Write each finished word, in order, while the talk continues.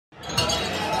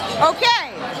Okay,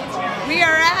 we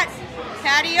are at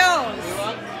Patios.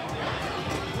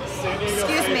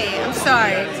 Excuse me, I'm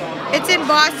sorry. It's in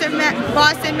Boston,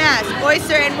 Mass.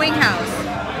 Oyster and Wing House.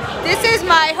 This is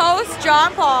my host,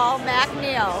 John Paul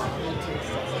McNeil.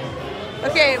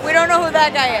 Okay, we don't know who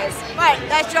that guy is, but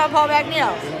that's John Paul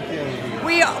McNeil.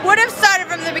 We would have started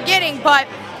from the beginning, but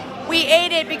we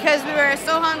ate it because we were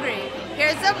so hungry.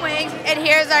 Here's some wings, and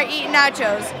here's our eating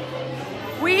nachos.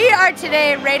 We are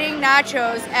today rating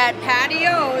nachos at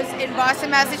Patios in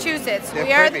Boston, Massachusetts.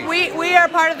 We are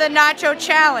part of the Nacho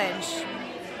Challenge.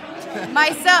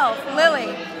 Myself,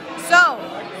 Lily. So,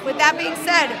 with that being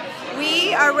said,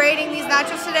 we are rating these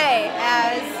nachos today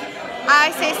as,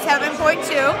 I say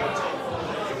 7.2.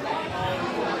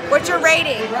 What's your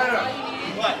rating?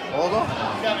 Hold on.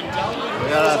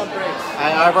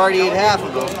 I've already eaten half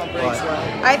of them.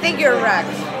 I think you're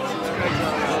wrecked.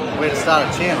 Way to start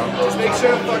a channel. Just make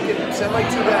sure to fucking send like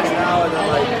 2 bags now and then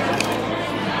like.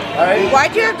 Alright?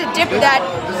 Why'd you have to dip that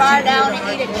bar down and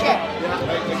eat a chip?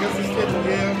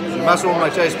 You're messing with my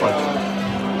taste buds.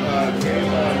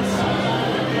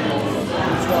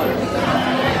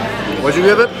 What'd you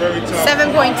give it?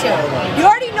 7.2. You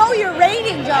already know your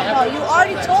rating, John Paul. You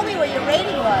already told me what your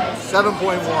rating was.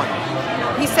 7.1.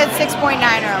 He said 6.9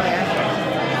 earlier.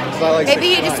 Like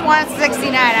maybe he just wants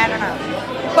 69, I don't know.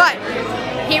 But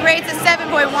he rates a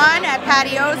 7.1 at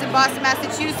Patios in Boston,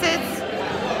 Massachusetts.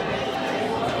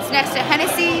 It's next to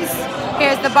Hennessy's.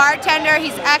 Here's the bartender.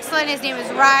 He's excellent. His name is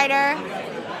Ryder.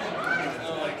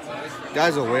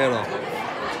 Guy's a weirdo.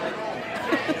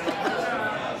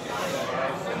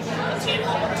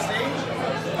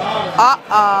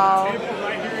 Uh-oh.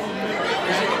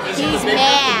 He's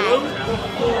mad.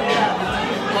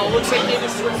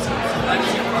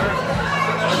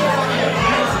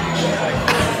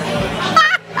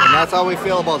 And that's how we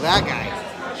feel about that guy.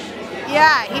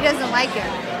 Yeah, he doesn't like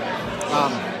him.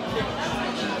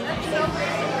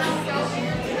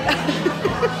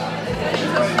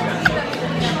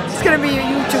 It's gonna be a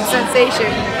YouTube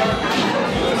sensation.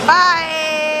 Bye.